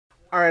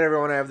All right,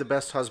 everyone, I have the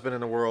best husband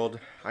in the world.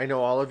 I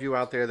know all of you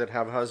out there that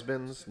have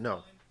husbands.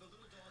 No,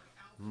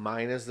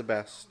 mine is the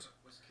best,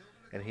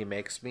 and he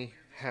makes me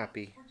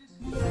happy.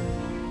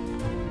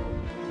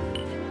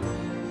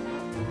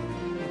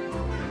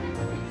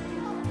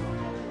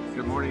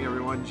 Good morning,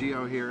 everyone.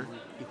 Gio here.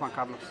 Juan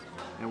Carlos.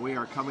 And we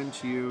are coming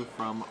to you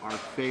from our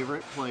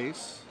favorite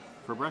place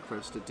for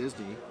breakfast at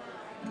Disney.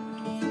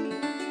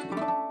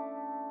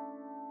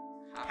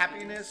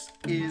 Happiness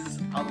is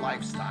a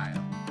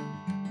lifestyle.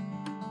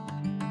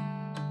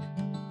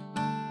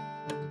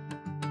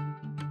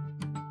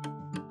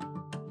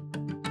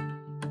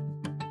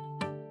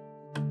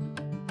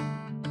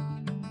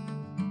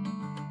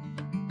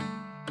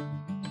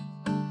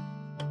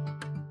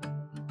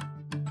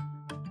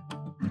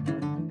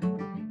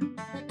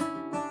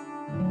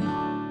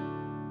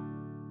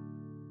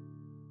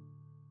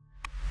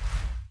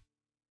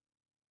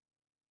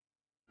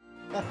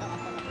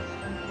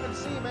 Good to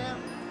see you, man.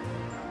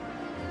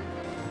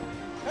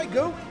 Hey,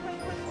 Goop.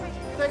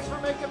 Thanks for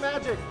making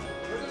magic.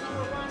 You're the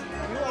number one.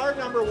 You are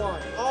number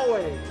one,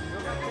 always.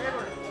 You're my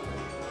favorite.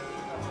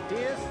 He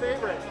is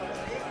favorite.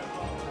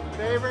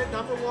 Favorite,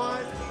 number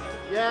one.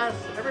 Yes,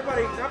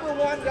 everybody, number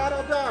one,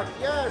 Donald Duck.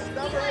 Yes,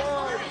 number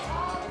one.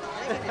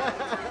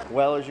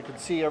 Well, as you can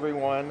see,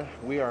 everyone,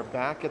 we are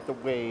back at the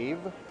Wave,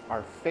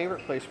 our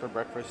favorite place for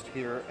breakfast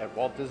here at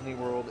Walt Disney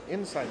World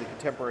inside the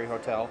Contemporary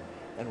Hotel.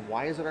 And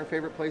why is it our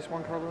favorite place,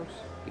 Juan Carlos?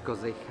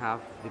 Because they have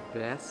the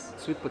best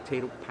sweet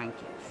potato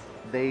pancakes.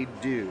 They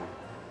do.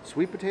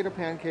 Sweet potato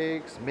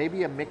pancakes,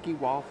 maybe a Mickey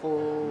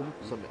waffle,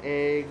 some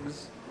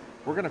eggs.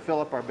 We're going to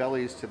fill up our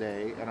bellies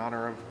today in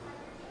honor of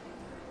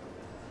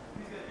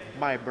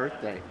my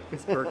birthday.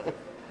 It's birthday.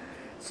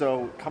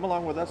 So come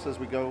along with us as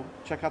we go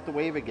check out the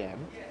Wave again.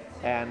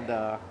 And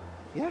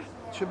yeah,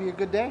 it should be a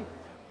good day.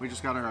 We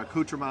just got our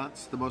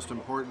accoutrements. The most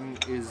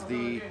important is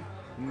the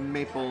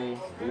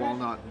maple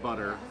walnut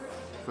butter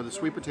for the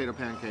sweet potato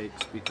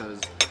pancakes, because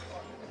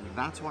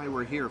that's why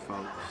we're here,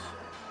 folks.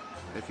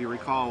 If you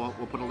recall,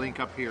 we'll put a link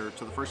up here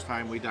to the first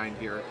time we dined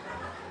here.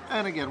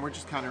 And again, we're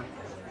just kind of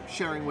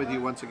sharing with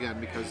you once again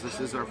because this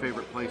is our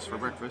favorite place for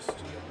breakfast.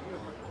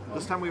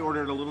 This time we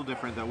ordered a little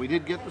different though. We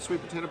did get the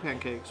sweet potato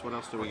pancakes. What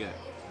else do we get?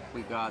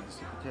 We got the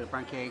sweet potato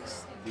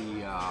pancakes,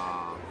 the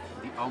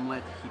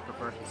omelet. He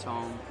prepared his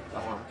own,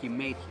 or he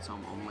made his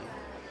own omelet,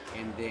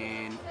 and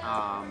then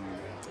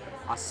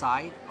a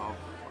side of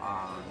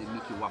the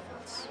Mickey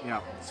waffles. Yeah,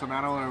 so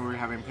not only are we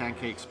having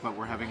pancakes, but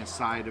we're having a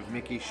side of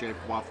Mickey-shaped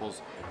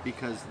waffles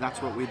because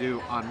that's what we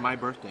do on my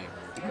birthday.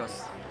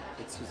 Because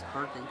it's his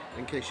birthday.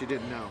 In case you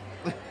didn't know.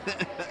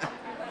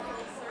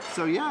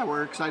 So yeah,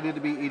 we're excited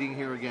to be eating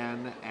here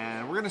again,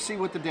 and we're going to see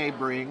what the day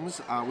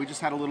brings. We just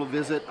had a little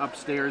visit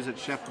upstairs at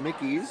Chef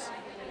Mickey's.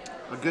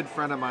 A good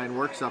friend of mine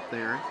works up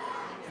there,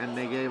 and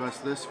they gave us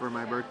this for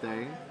my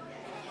birthday.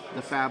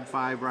 The Fab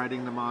Five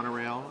riding the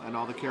monorail, and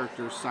all the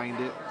characters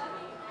signed it.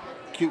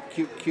 Cute,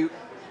 cute, cute.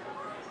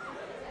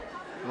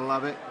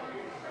 Love it.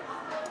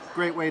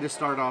 Great way to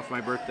start off my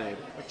birthday.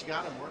 What you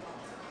got, amor?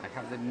 I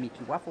have the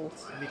Mickey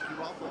waffles. Mickey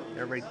waffle.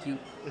 They're very cute.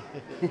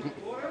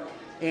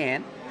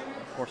 And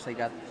of course, I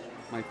got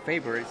my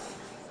favorite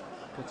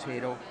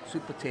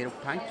sweet potato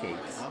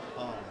pancakes,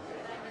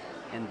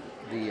 and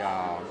the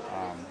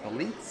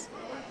links.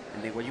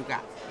 And then what you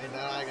got? And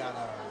then I got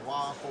a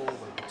waffle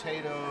with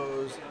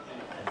potatoes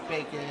and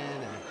bacon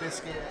and a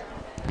biscuit.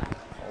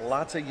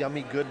 Lots of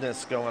yummy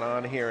goodness going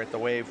on here at the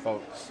Wave,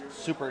 folks.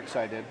 Super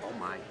excited. Oh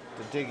my.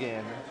 To dig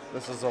in.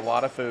 This is a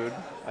lot of food.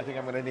 I think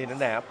I'm going to need a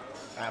nap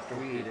after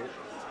we eat it.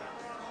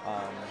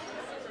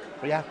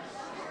 But yeah,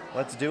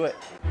 let's do it.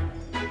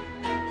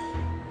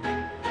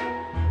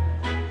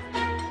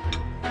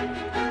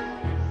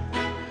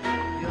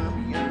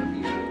 Yummy,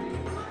 yummy, yummy.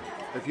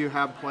 If you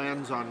have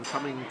plans on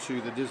coming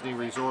to the Disney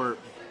Resort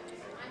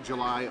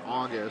July,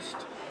 August,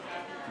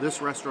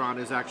 this restaurant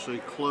is actually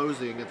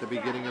closing at the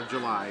beginning of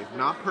July.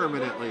 Not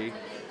permanently,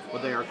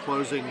 but they are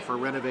closing for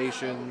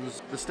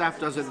renovations. The staff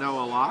doesn't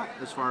know a lot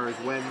as far as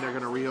when they're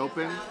going to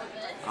reopen.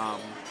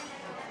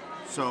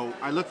 So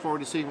I look forward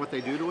to seeing what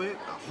they do to it.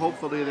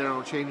 Hopefully they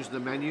don't change the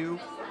menu.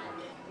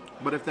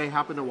 But if they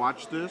happen to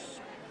watch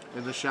this,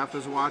 and the chef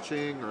is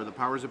watching, or the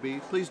powers that be,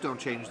 please don't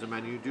change the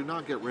menu. Do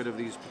not get rid of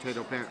these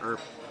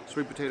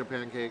sweet potato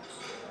pancakes,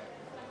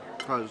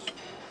 because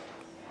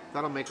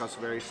that'll make us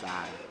very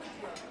sad.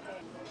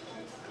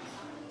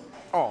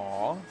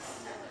 Aww.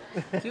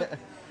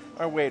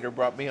 Our waiter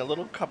brought me a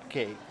little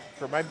cupcake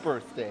for my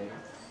birthday.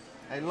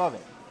 I love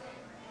it.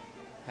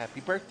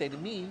 Happy birthday to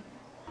me.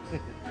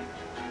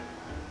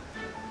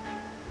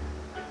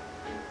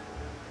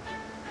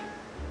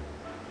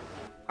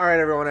 All right,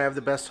 everyone, I have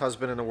the best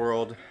husband in the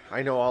world.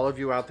 I know all of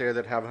you out there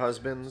that have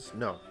husbands.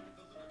 No,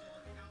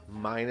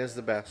 mine is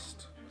the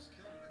best,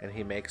 and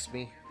he makes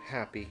me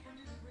happy.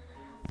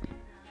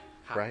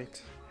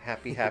 Right?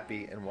 Happy,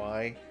 happy. And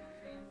why?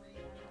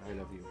 I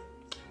love you.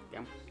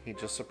 Yeah. He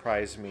just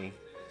surprised me.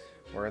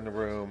 We're in the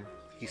room.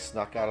 He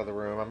snuck out of the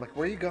room. I'm like,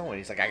 where are you going?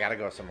 He's like, I gotta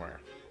go somewhere.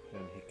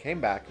 And he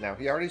came back. Now,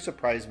 he already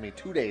surprised me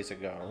 2 days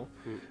ago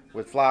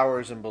with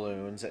flowers and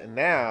balloons. And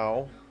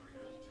now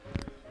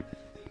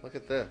Look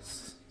at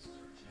this.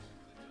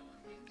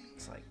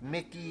 It's like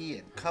Mickey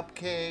and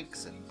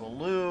cupcakes and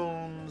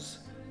balloons.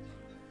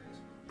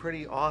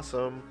 Pretty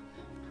awesome.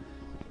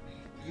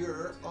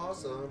 You're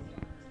awesome.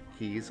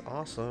 He's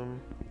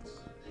awesome.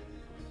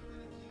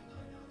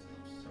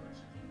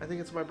 I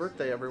think it's my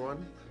birthday,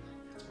 everyone.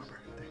 It's my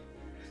birthday.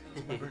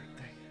 It's my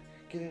birthday.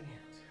 Get in here.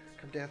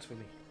 Come dance with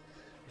me.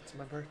 It's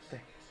my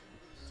birthday.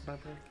 It's my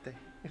birthday.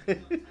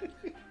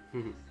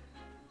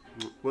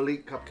 We'll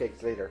eat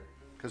cupcakes later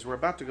because we're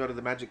about to go to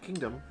the Magic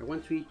Kingdom. I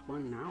want to eat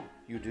one now.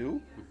 You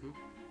do? Mm-hmm.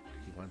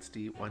 He wants to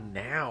eat one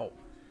now.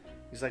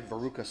 He's like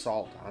Veruca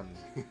Salt on.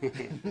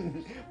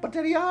 But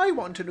Daddy, I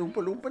want an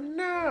Oompa Loompa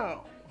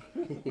now.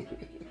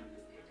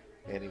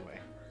 Anyway,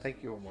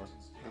 thank you, Omar.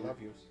 I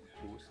love you.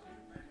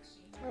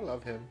 I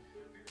love him.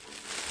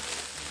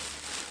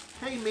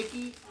 Hey,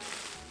 Mickey.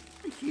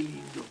 Qué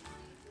lindo.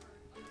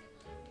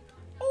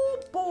 Oh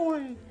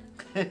boy.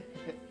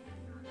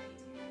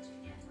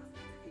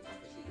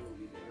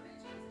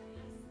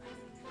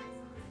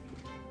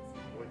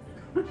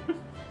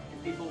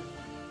 People,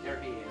 there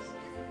he is.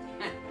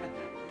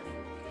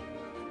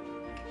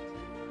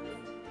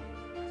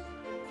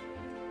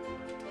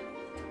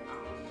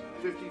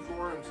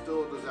 54 and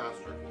still a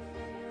disaster.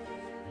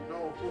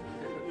 No.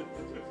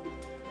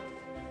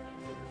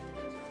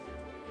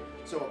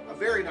 So, a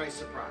very nice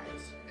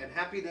surprise. And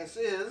happiness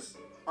is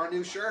our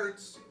new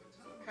shirts.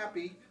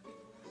 Happy.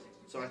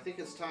 So I think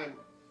it's time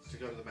to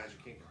go to the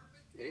Magic Kingdom.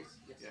 It is?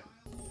 Yes. Yeah.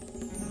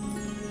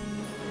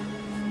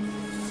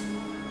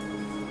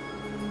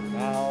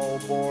 Now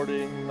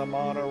boarding the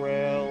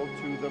monorail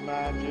to the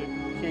Magic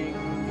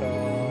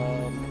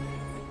Kingdom.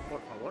 Por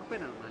favor,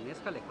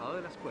 permanezca alejado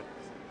de las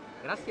puertas.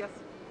 Gracias.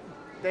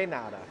 De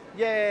nada.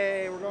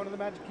 Yay, we're going to the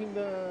Magic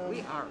Kingdom.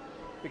 We are.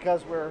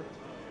 Because we're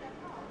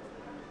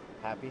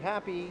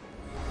happy.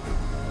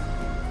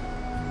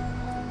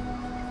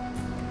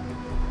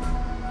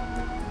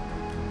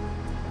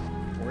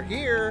 We're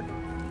here.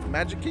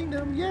 Magic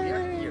Kingdom, yay! We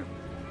are here.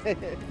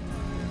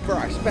 For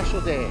our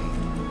special day.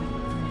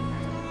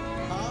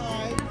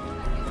 Hi.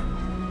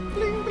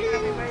 Bling, bling.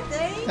 Happy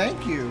birthday.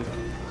 Thank you.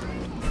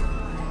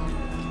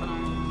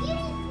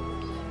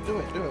 Do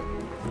it.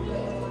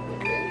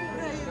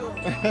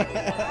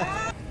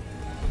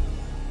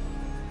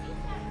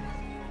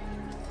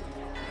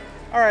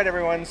 All right,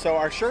 everyone. So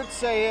our shirts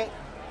say it,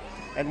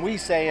 and we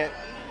say it.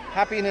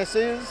 Happiness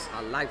is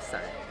A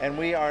lifestyle. and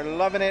we are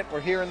loving it.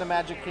 We're here in the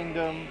Magic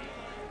Kingdom,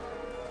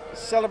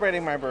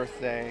 celebrating my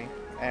birthday,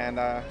 and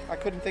I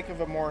couldn't think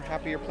of a more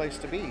happier place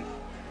to be.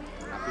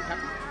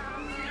 Happy.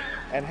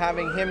 And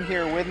having him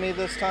here with me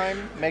this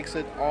time makes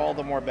it all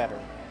the more better.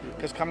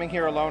 Because coming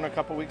here alone a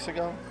couple weeks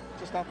ago,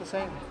 just not the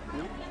same.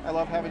 No? I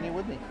love having you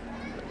with me.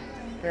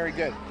 Very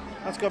good.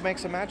 Let's go make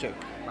some magic.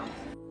 Vamos.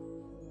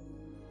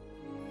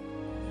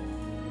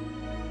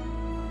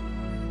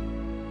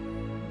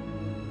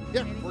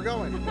 Yeah, we're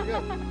going. We're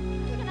good.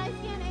 Can I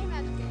scan a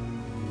magic cake?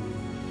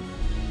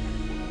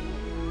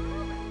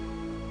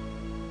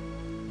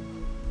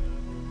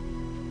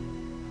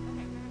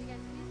 Okay, we're gonna get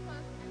these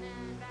close and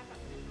then back up.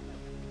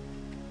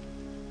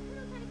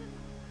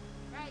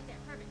 Right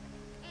there, perfect.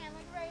 And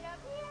look right up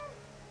here.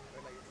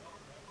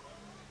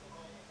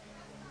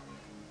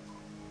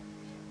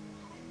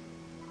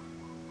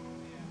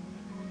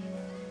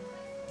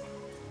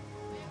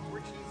 We're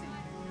cheesy.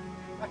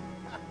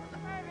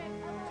 Perfect.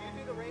 Do you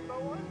do the rainbow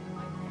one?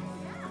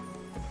 Yeah.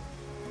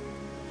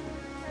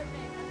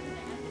 Perfect.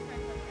 I'm just trying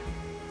to look down.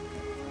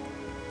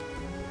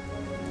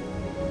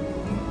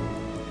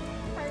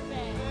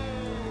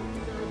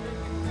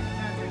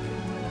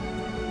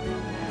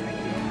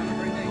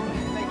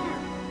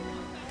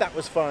 Perfect. That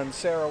was fun.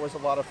 Sarah was a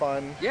lot of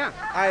fun. Yeah.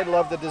 I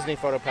love the Disney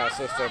PhotoPass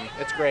system.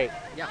 It's great.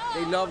 Yeah.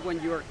 They love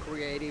when you are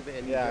creative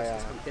and Yeah.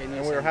 just spontaneous.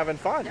 And we were having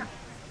fun. Yeah.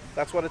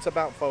 That's what it's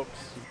about, folks.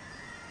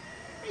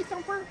 Hey,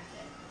 Thumper.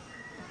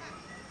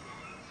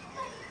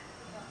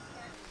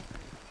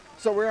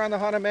 So we're on the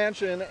Haunted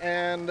Mansion,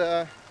 and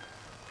the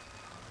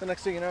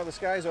next thing you know, the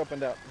sky's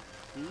opened up.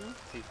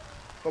 See.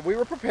 But we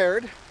were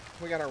prepared.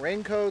 We got our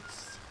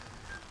raincoats.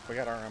 We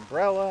got our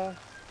umbrella.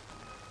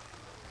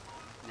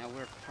 Now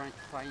we're trying to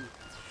find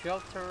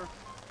shelter.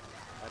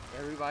 But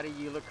everybody,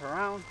 you look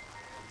around.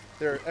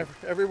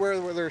 Everywhere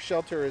where there's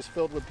shelter is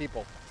filled with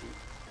people.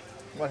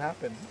 What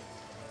happened?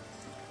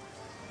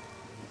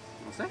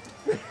 What's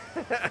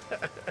that?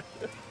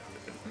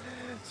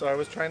 So I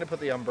was trying to put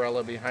the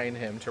umbrella behind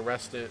him to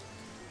rest it,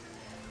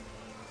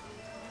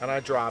 and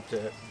I dropped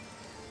it,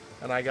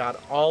 and I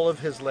got all of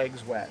his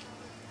legs wet.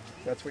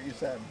 That's what you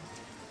said.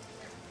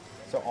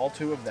 So all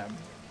two of them.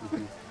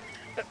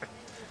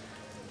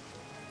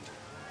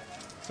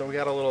 So we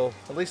got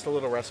at least a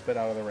little respite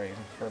out of the rain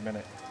for a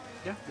minute.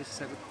 Yeah, this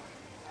is a good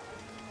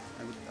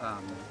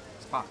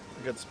spot.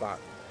 A good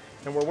spot.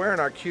 And we're wearing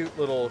our cute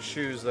little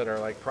shoes that are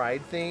like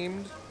Pride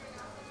themed. As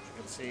you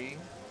can see.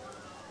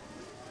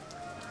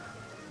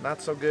 Not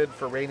so good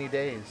for rainy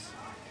days.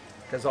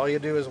 Because all you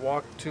do is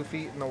walk 2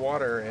 feet in the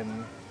water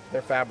and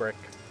they're fabric.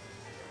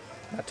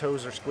 My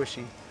toes are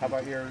squishy. How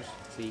about yours?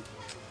 See.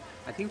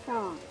 I think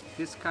for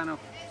this kind of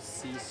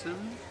season,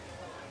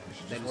 You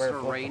should that just is wear so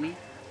flip-flops. rainy,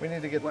 We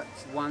need to get.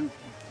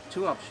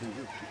 two options.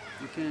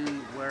 You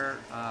can wear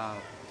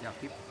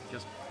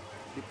just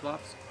flip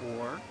flops,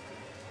 or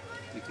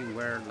you can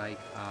wear like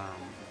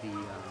the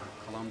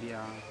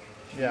Columbia.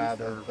 Yeah,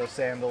 shoes or- the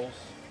sandals.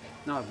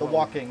 no The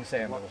walking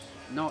sandals.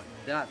 No,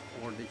 that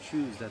or the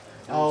shoes that.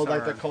 Oh, those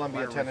like the are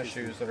Columbia water tennis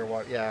resistant. shoes that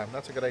are yeah,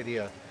 that's a good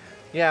idea.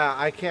 Yeah,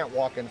 I can't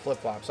walk in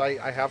flip-flops.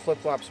 I have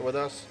flip-flops with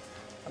us,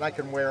 and I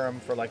can wear them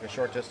for like a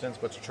short distance,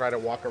 but to try to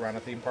walk around a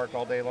theme park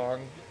all day long,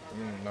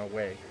 no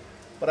way.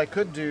 But I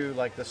could do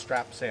like the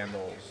strap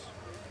sandals,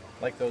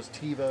 like those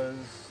Tevas.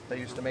 They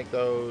used to make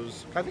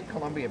those. I think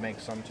Columbia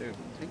makes some too.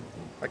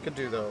 I could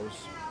do those.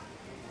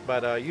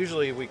 But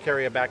usually we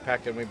carry a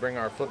backpack and we bring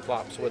our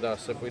flip-flops with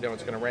us if we know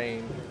it's going to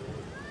rain.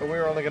 But we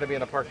were only going to be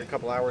in the park a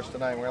couple hours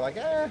tonight, and we are like,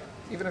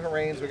 even if it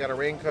rains, we got our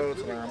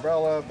raincoats and our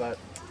umbrella, but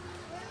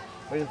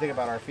we didn't think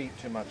about our feet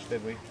too much,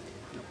 did we?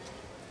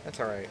 That's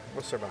all right.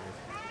 We'll survive.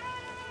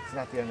 It's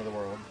not the end of the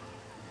world.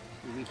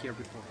 We've been here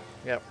before.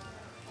 Yep.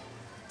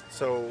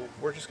 So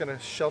we're just going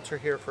to shelter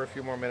here for a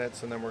few more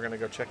minutes, and then we're going to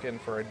go check in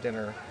for our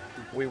dinner.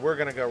 We were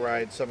going to go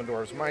ride Seven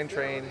Dwarfs Mine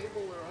Train.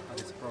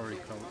 But it's probably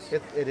closed.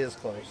 It is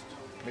closed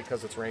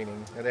because it's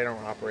raining, and they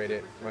don't operate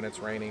it when it's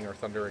raining or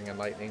thundering and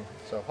lightning.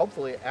 So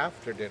hopefully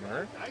after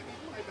dinner,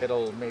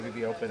 it'll maybe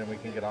be open and we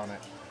can get on it.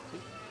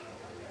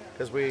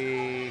 Because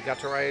we got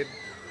to ride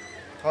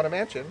Haunted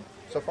Mansion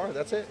so far.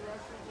 That's it.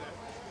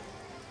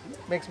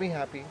 Makes me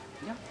happy.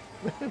 Yeah.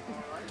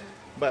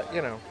 But,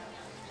 you know,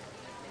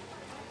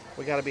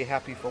 we got to be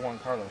happy for Juan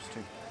Carlos,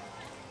 too.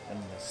 And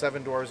the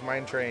Seven Dwarfs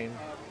Mine Train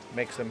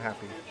makes him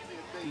happy.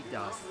 It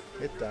does.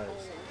 It does.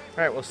 All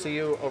right, we'll see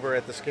you over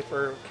at the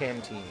Skipper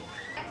Canteen.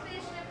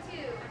 Expedition of 2.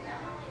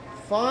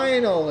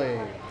 Finally!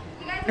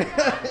 You guys are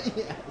done?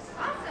 Yes.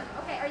 Awesome.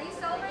 Okay, are you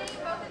celebrating,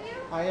 both of you?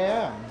 I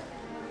am.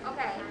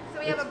 Okay, so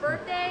we have a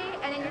birthday,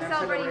 and then you're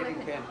celebrating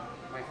with me.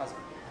 my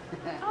husband.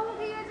 Oh,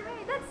 okay, you guys are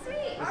married. That's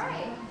sweet. All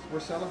right. We're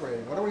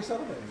celebrating. What are we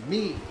celebrating?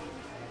 Me.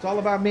 It's all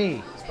about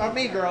me. It's about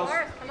me, girls. Of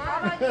course. Come on.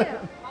 How about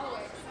you?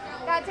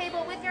 Got a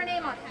table with your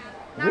name on it.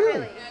 Not Really?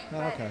 really. Oh,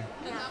 but, okay.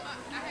 Yeah.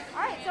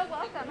 All right, so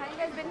welcome. Have you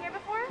guys been here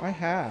before? I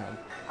have.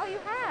 Oh, you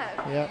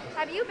have? Yep.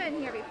 Have you been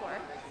here before?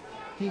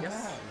 He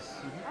has.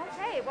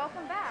 Okay,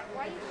 welcome back.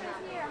 Why you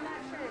choose here, I'm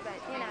not sure, but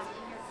you know,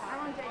 I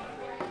won't judge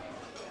you.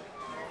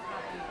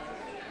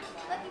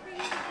 Lucky for you,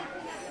 kind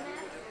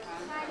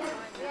of.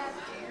 We have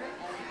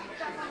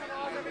stuff on the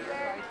walls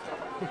everywhere.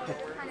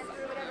 Kind of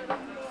threw whatever we can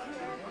do in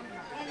here.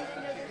 And the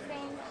windows are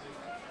stained.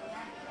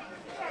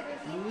 You guys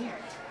are here.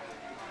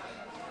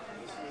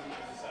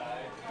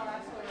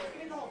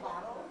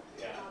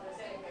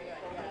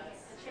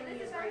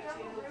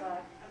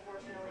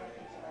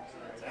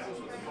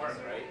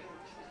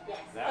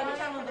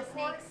 The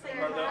snakes,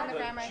 they're on the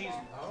ground right now.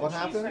 What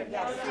happened?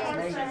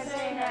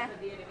 Yeah.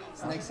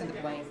 Snakes in the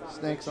plane.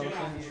 Snakes on the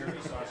plane.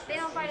 They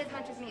don't fight as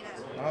much as me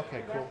though.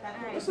 Okay, cool.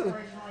 This is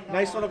a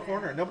nice little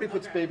corner. Nobody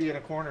puts baby in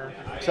a corner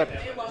except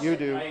you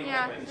do.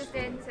 Yeah, I just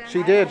did. So.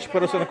 She did. She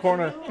put us in a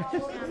corner.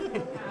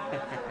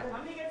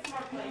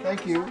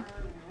 Thank you.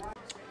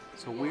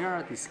 So we are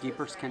at the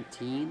Skipper's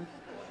Canteen.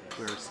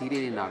 We're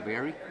seated in a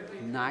very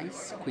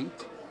nice,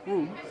 quaint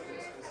room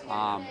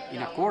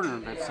in a corner.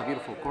 That's a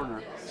beautiful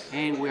corner.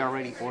 And we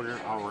already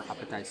ordered our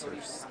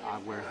appetizers.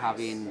 We're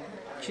having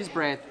cheese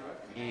bread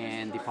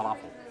and the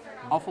falafel.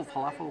 Awful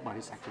falafel, but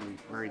it's actually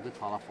very good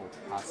falafel,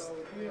 as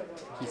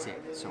he said.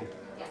 So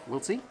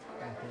we'll see.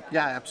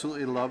 Yeah, I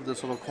absolutely love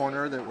this little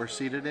corner that we're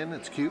seated in.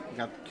 It's cute. We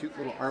got the cute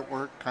little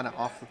artwork, kind of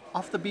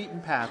off the beaten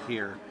path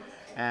here.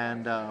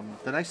 And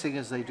the nice thing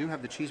is they do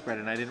have the cheese bread,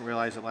 and I didn't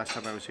realize it last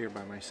time I was here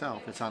by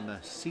myself. It's on the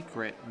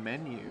secret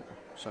menu.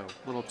 So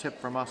little tip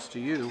from us to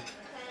you: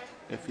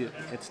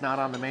 it's not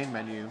on the main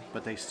menu,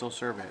 but they still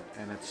serve it,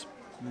 and it's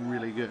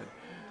really good.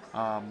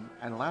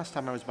 And last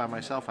time I was by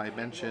myself, I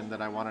mentioned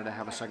that I wanted to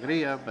have a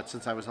sangria, but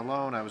since I was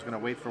alone, I was going to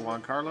wait for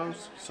Juan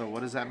Carlos. So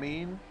what does that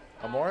mean,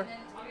 Amor?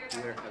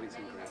 We're having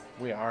sangria.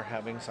 We are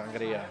having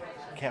sangria.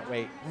 Can't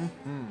wait.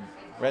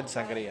 Red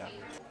sangria.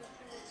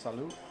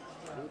 Salud.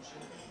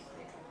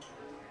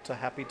 To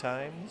happy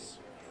times.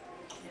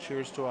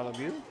 Cheers to all of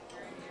you.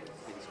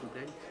 Feliz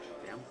cumpleaños.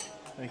 Te amo.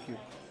 Thank you.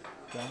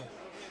 Yeah.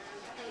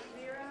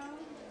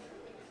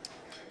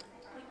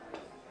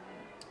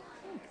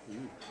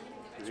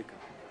 Rica.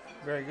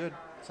 Very good.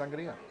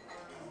 Sangria.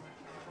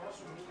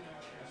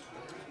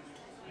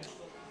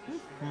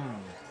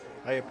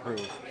 I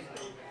approve.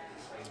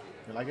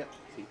 You like it?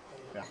 Sí.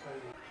 Yeah.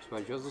 So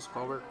I just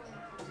discovered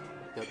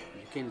that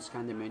you can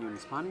scan the menu in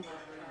Spanish,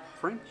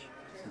 French,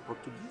 and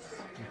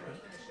Portuguese,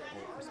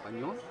 or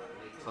Español,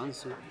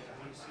 Francés,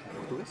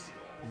 and Portugués.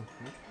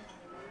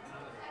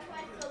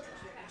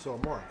 So,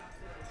 Amor,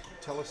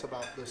 tell us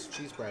about this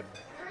cheese bread.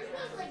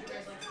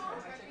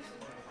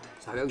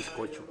 Sabe a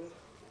bizcocho.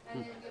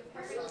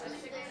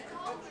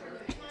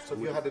 So, if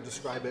you had to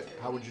describe it,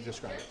 how would you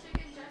describe it?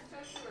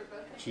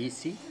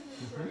 Cheesy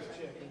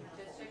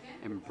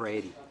and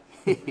bready.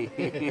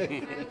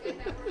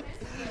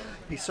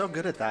 He's so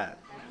good at that.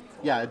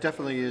 Yeah, it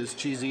definitely is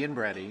cheesy and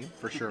bready,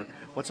 for sure.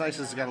 What's nice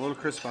is it's got a little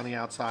crisp on the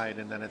outside,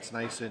 and then it's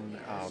nice and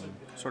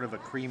sort of a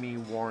creamy,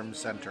 warm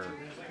center.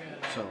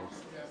 So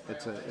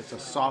it's a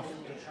soft,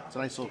 it's a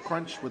nice little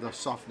crunch with a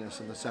softness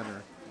in the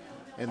center.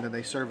 And then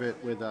they serve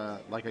it with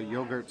like a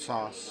yogurt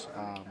sauce,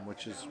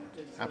 which is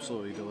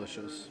absolutely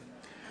delicious.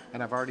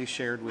 And I've already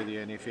shared with you,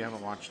 and if you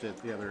haven't watched it,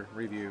 the other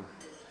review,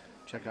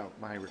 check out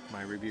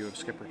my review of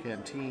Skipper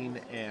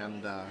Canteen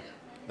and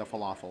the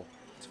falafel.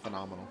 It's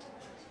phenomenal.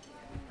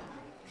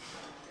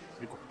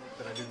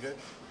 Did I do good?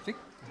 See?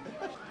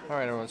 All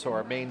right, everyone. So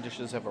our main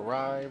dishes have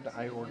arrived.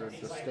 I ordered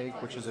the steak,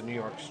 which is a New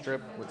York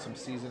strip with some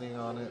seasoning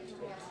on it.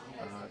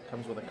 It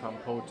comes with a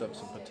compote of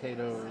some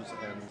potatoes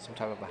and some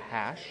type of a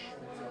hash.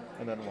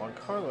 And then Juan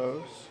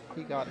Carlos,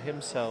 he got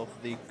himself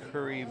the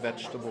curry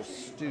vegetable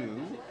stew.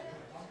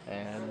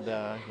 And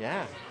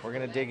yeah, we're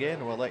gonna dig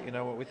in. We'll let you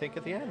know what we think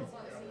at the end.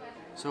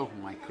 So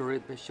my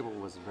curried vegetable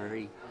was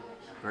very,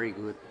 very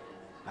good,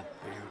 but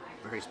very,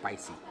 very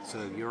spicy. So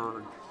if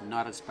you're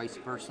not a spicy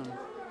person,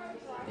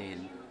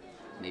 then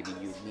maybe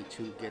you need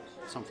to get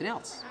something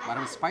else. But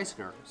I'm a spice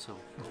girl, so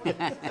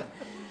yeah,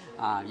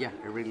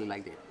 I really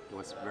liked it. It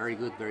was very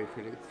good, very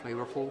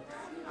flavorful.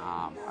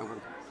 I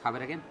will have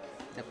it again,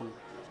 definitely.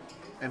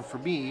 And for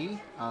me,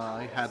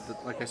 I had,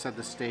 like I said,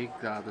 the steak,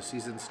 the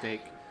seasoned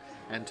steak.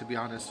 And to be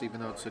honest,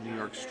 even though it's a New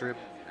York strip,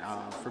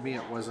 for me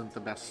it wasn't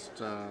the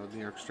best New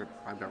York strip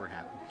I've ever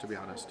had, to be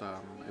honest.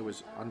 It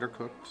was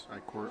undercooked.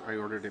 I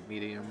ordered it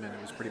medium, and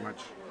it was pretty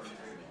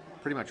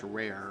much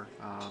rare.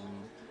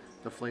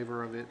 The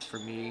flavor of it, for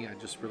me, I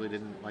just really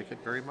didn't like it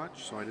very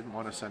much, so I didn't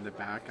want to send it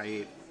back. I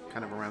ate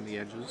kind of around the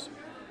edges.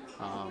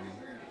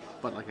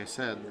 But like I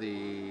said,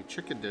 the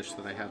chicken dish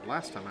that I had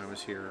last time I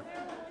was here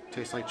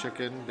tastes like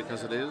chicken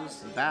because it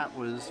is. That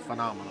was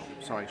phenomenal.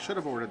 So I should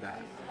have ordered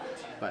that.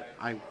 But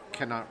I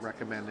cannot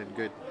recommend in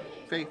good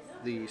faith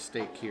the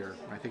steak here.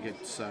 I think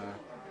it's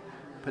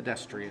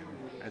pedestrian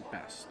at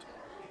best.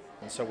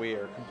 And so we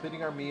are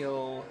completing our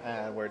meal,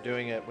 and we're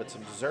doing it with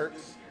some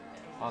desserts.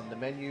 On the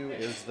menu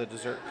is the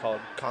dessert called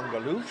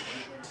congalouche.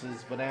 This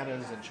is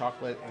bananas and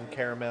chocolate and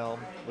caramel.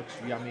 Looks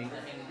yummy.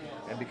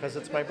 And because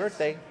it's my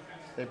birthday,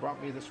 they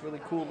brought me this really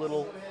cool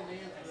little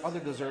other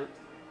dessert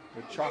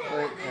with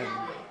chocolate and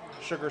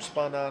sugar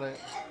spun on it.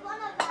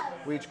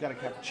 We each got a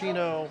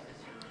cappuccino.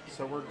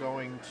 So we're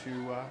going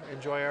to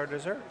enjoy our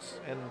desserts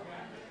and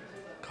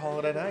call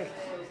it a night.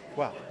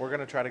 Well, we're going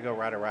to try to go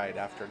ride a ride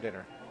after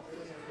dinner.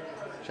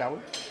 Shall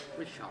we?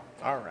 We shall.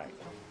 All right.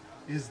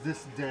 Is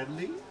this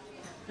deadly?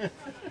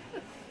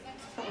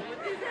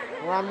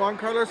 We're on Juan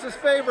Carlos's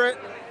favorite,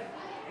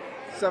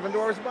 Seven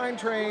Dwarfs Mine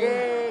Train.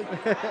 Yay!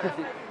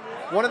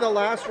 One of the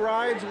last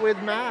rides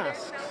with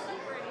masks.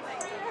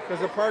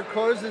 Because the park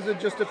closes in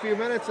just a few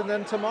minutes, and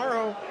then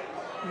tomorrow,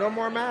 no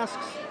more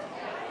masks.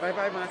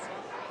 Bye-bye, masks.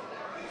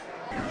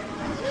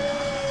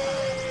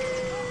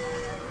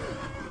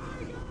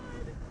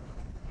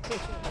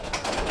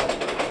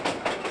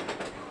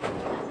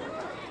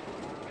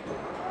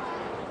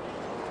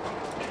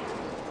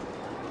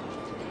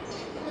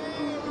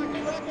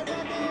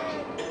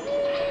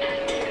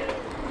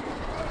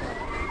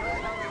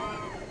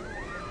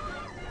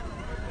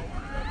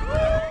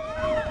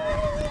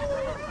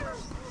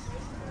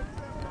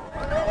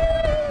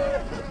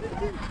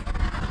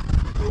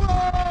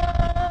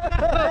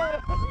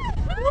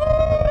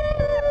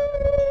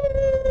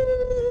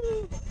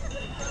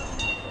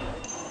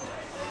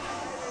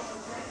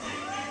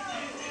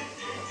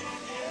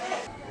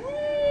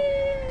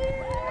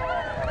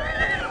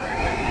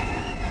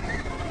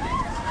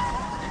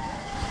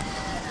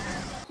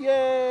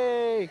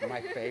 Yay!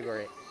 My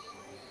favorite.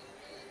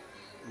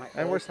 My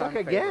And we're stuck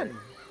all-time again.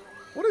 favorite.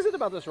 What is it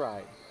about this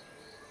ride?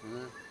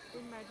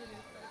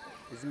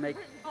 It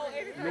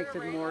makes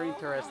it more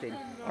interesting.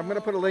 I'm going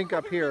to put a link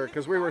up here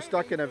because we were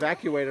stuck and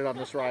evacuated on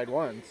this ride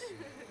once.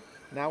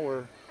 Now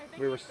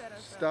we were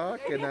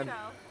stuck and then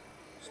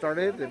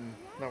started and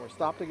now we're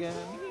stopped again.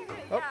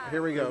 Oh,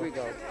 here we go. Here we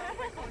go.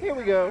 Here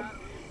we go.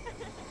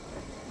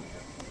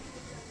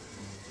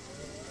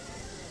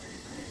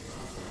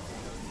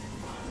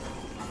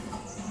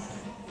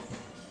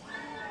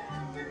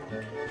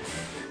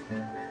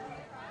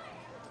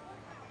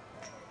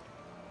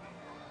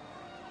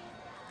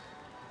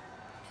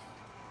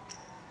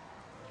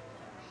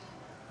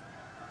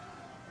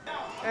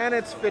 And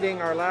it's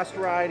fitting our last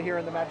ride here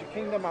in the Magic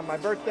Kingdom on my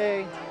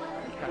birthday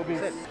will be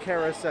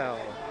Carousel.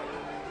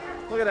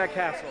 Look at that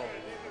castle.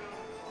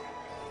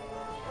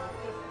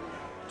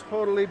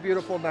 Totally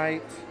beautiful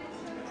night.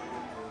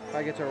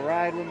 I get to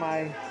ride with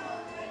my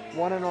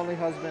one and only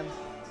husband.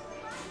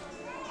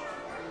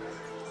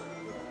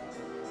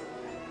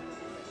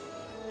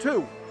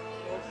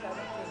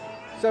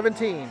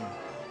 17.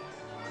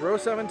 Row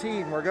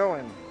 17, we're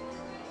going.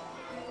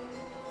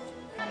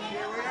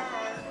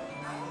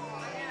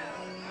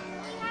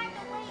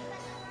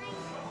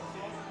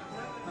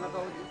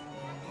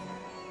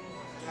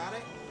 Got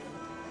it?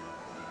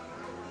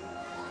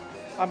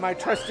 On my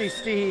trusty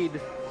steed.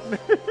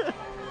 Bye-bye.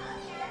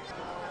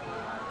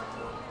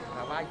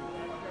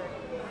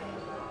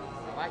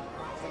 Bye-bye.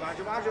 Bye.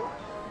 Maju, maju.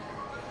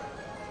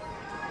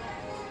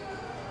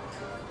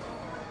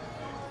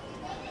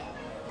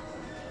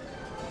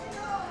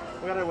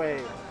 We gotta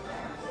wave.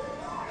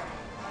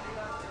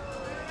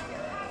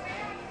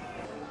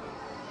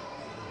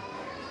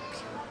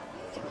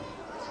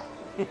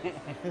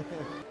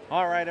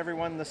 All right,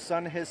 everyone, the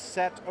sun has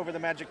set over the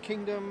Magic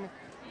Kingdom.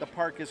 The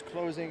park is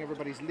closing,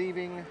 everybody's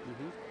leaving,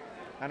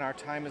 and our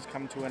time has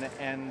come to an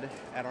end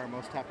at our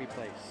most happy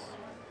place.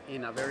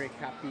 In a very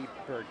happy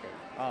birthday.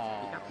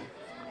 Oh, Happy.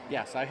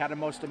 yes, I had a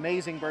most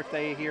amazing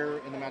birthday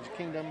here in the Magic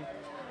Kingdom,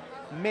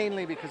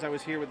 mainly because I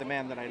was here with the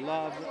man that I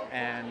love,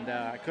 and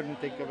I couldn't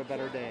think of a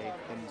better day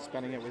than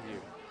spending it with you.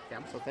 Yeah.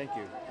 So thank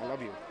you. I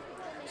love you.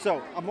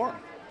 So, Amor,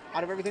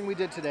 out of everything we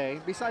did today,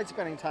 besides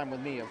spending time with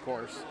me, of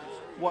course,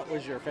 what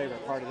was your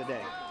favorite part of the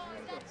day?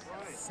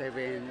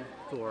 7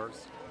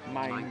 tours.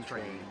 Mine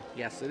Train.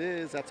 Yes, it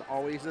is. That's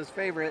always his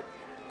favorite.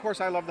 Of course,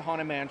 I love the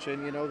Haunted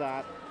Mansion, you know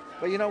that.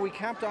 But you know, we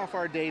capped off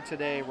our day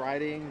today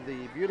riding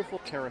the beautiful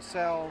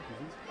Carousel,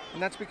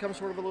 and that's become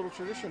sort of a little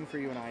tradition for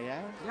you and I,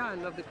 yeah? Yeah, I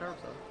love the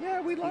carousel.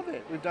 Yeah, we love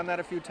it. We've done that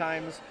a few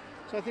times,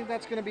 so I think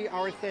that's going to be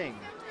our thing.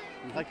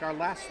 Like our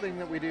last thing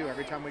that we do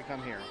every time we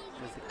come here.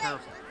 It's the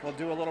carousel. We'll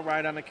do a little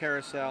ride on the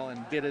carousel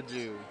and bid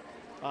adieu.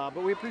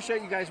 But we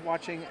appreciate you guys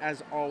watching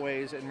as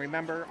always. And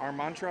remember our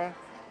mantra,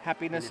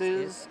 happiness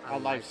is a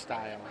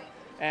lifestyle.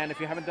 And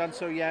if you haven't done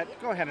so yet,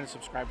 go ahead and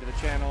subscribe to the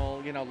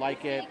channel, you know,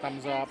 like it,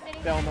 thumbs up,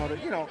 bell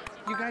notification, you know,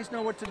 you guys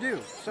know what to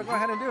do. So go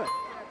ahead and do it.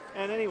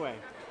 And anyway,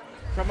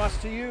 from us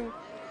to you,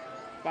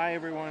 bye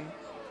everyone.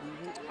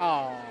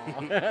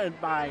 Aw,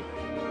 bye.